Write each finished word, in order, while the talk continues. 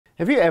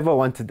Have you ever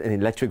wanted an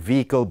electric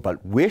vehicle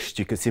but wished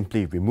you could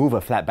simply remove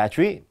a flat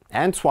battery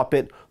and swap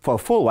it for a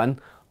full one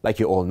like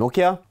your old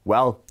Nokia?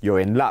 Well, you're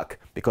in luck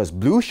because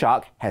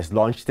Blueshark has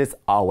launched its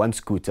R1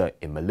 scooter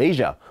in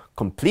Malaysia,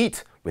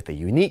 complete with a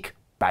unique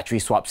battery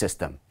swap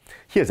system.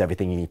 Here's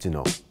everything you need to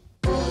know.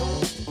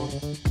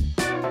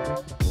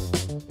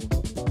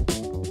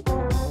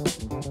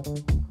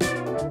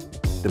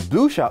 The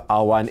Blueshark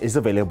R1 is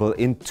available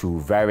in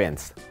two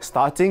variants,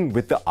 starting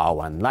with the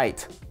R1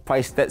 Lite,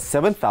 priced at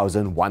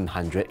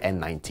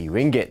 7,190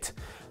 ringgit.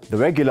 The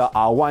regular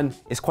R1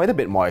 is quite a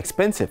bit more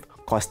expensive,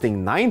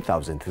 costing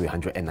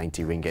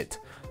 9,390 ringgit.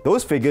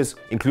 Those figures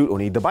include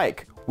only the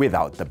bike,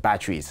 without the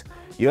batteries.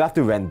 You'll have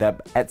to rent them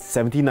at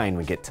 79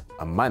 ringgit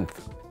a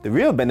month. The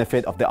real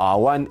benefit of the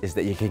R1 is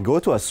that you can go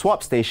to a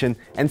swap station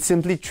and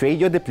simply trade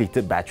your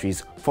depleted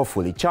batteries for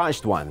fully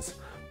charged ones.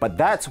 But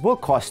that will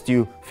cost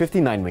you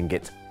 59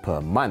 ringgit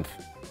per month.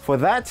 For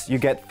that, you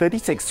get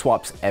 36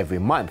 swaps every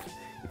month.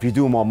 If you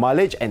do more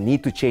mileage and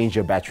need to change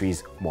your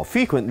batteries more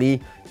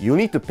frequently, you'll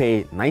need to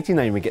pay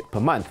 99 ringgit per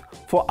month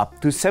for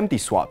up to 70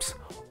 swaps,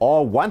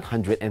 or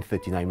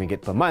 139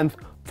 ringgit per month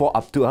for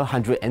up to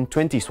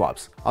 120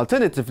 swaps.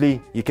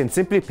 Alternatively, you can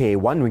simply pay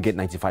 1 ringgit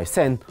 95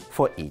 cent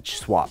for each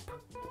swap.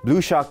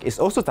 Blueshark is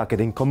also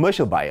targeting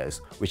commercial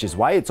buyers, which is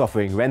why it's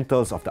offering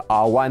rentals of the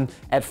R1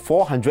 at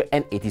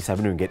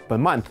 487 ringgit per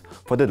month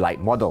for the Lite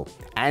model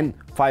and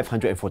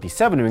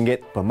 547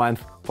 ringgit per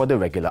month for the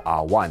regular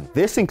R1.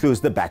 This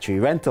includes the battery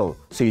rental,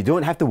 so you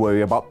don't have to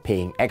worry about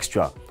paying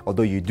extra,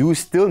 although you do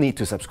still need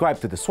to subscribe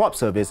to the swap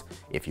service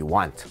if you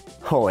want.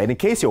 Oh, and in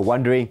case you're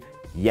wondering,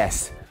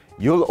 yes,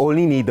 you'll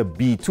only need the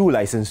B2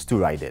 license to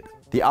ride it.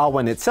 The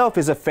R1 itself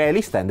is a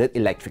fairly standard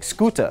electric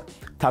scooter,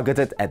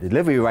 targeted at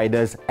delivery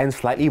riders and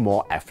slightly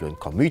more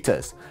affluent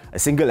commuters. A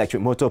single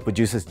electric motor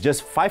produces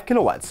just 5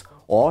 kilowatts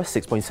or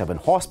 6.7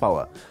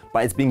 horsepower,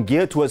 but it's been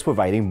geared towards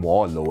providing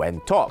more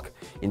low-end torque.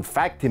 In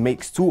fact, it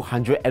makes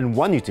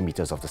 201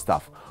 Nm of the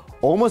stuff,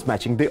 almost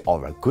matching the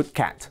Aura Good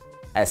Cat.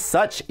 As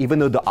such, even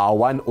though the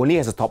R1 only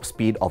has a top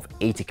speed of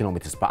 80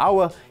 km per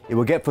hour, it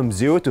will get from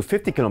 0 to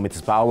 50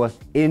 km per hour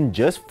in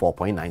just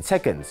 4.9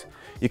 seconds.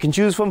 You can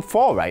choose from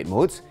 4 ride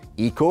modes: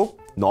 Eco,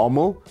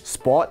 Normal,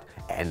 Sport,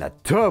 and a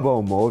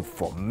Turbo mode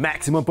for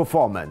maximum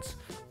performance.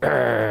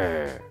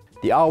 The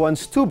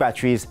R1's two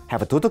batteries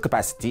have a total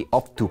capacity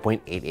of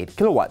 2.88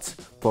 kilowatts,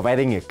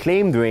 providing a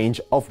claimed range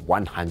of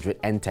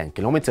 110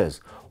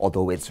 kilometers,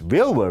 although its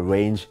real-world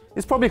range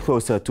is probably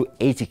closer to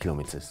 80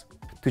 kilometers.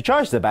 To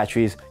charge the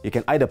batteries, you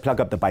can either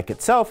plug up the bike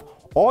itself,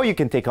 or you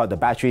can take out the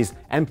batteries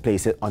and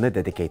place it on a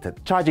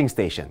dedicated charging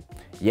station.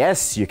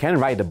 Yes, you can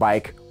ride the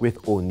bike with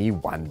only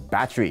one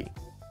battery.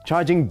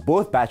 Charging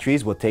both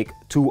batteries will take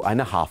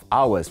 2.5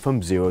 hours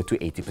from 0 to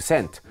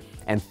 80%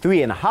 and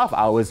 3.5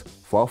 hours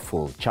for a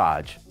full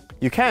charge.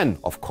 You can,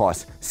 of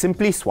course,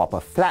 simply swap a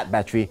flat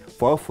battery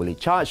for a fully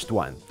charged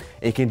one.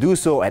 You can do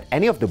so at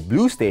any of the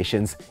Blue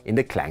stations in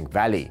the Klang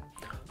Valley.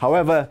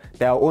 However,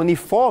 there are only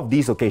 4 of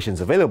these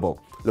locations available,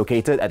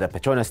 located at the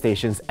Petronas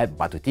stations at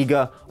Batu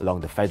Tiga along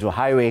the Federal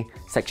Highway,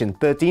 Section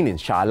 13 in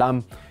Shah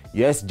Alam,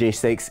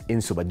 USJ6 in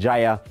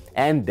Subajaya,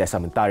 and Desa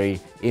Mentari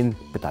in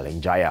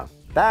Petaling Jaya.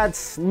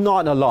 That's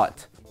not a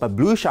lot, but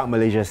Blueshark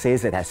Malaysia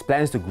says it has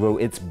plans to grow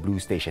its Blue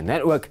station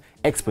network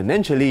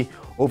exponentially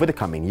over the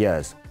coming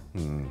years.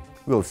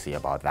 We'll see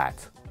about that.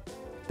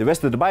 The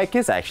rest of the bike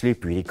is actually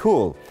pretty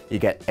cool. You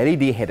get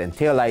LED head and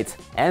tail lights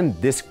and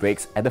disc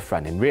brakes at the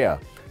front and rear.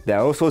 There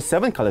are also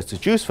 7 colors to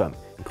choose from,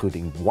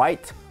 including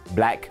white,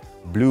 black,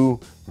 blue,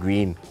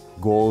 green,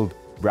 gold,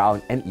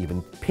 brown, and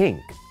even pink.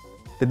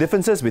 The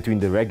differences between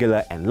the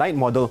regular and Lite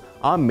model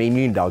are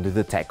mainly down to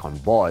the tech on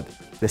board.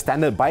 The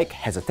standard bike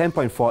has a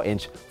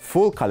 10.4-inch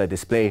full-color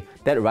display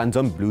that runs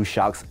on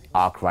Blueshark's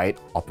R1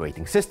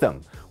 operating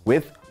system,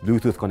 with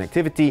Bluetooth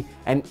connectivity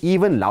and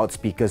even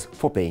loudspeakers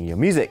for playing your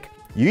music.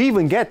 You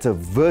even get a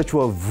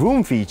virtual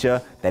vroom feature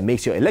that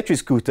makes your electric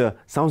scooter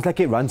sound like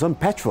it runs on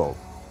petrol.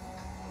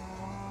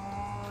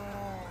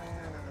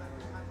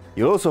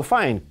 You'll also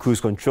find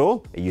cruise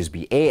control, a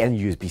USB-A and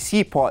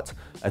USB-C port,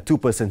 a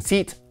 2-person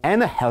seat,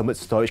 and a helmet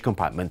storage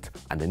compartment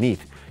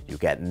underneath. You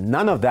get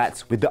none of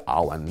that with the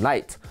R1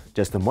 Lite,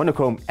 just a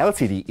monochrome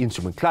LCD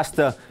instrument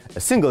cluster, a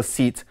single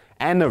seat,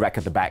 and a rack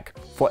at the back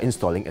for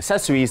installing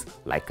accessories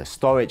like a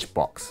storage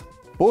box.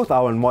 Both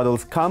R1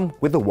 models come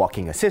with a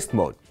walking assist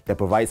mode that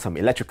provides some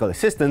electrical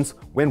assistance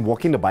when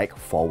walking the bike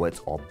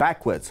forwards or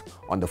backwards.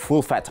 On the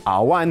full-fat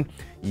R1,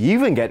 you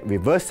even get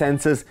reverse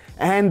sensors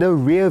and a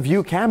rear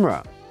view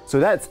camera. So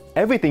that's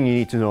everything you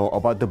need to know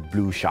about the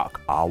Blueshark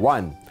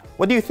R1.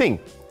 What do you think?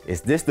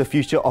 Is this the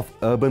future of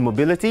urban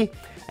mobility?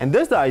 And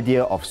does the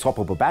idea of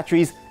swappable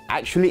batteries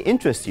actually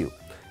interest you?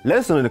 Let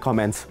us know in the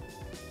comments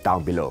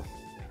down below.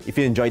 If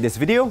you enjoyed this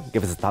video,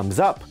 give us a thumbs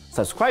up,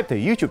 subscribe to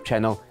our YouTube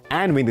channel,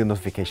 and ring the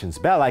notifications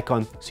bell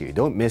icon so you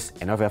don't miss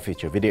any of our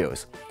future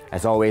videos.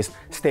 As always,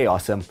 stay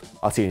awesome.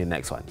 I'll see you in the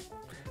next one.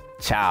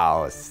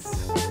 Ciao!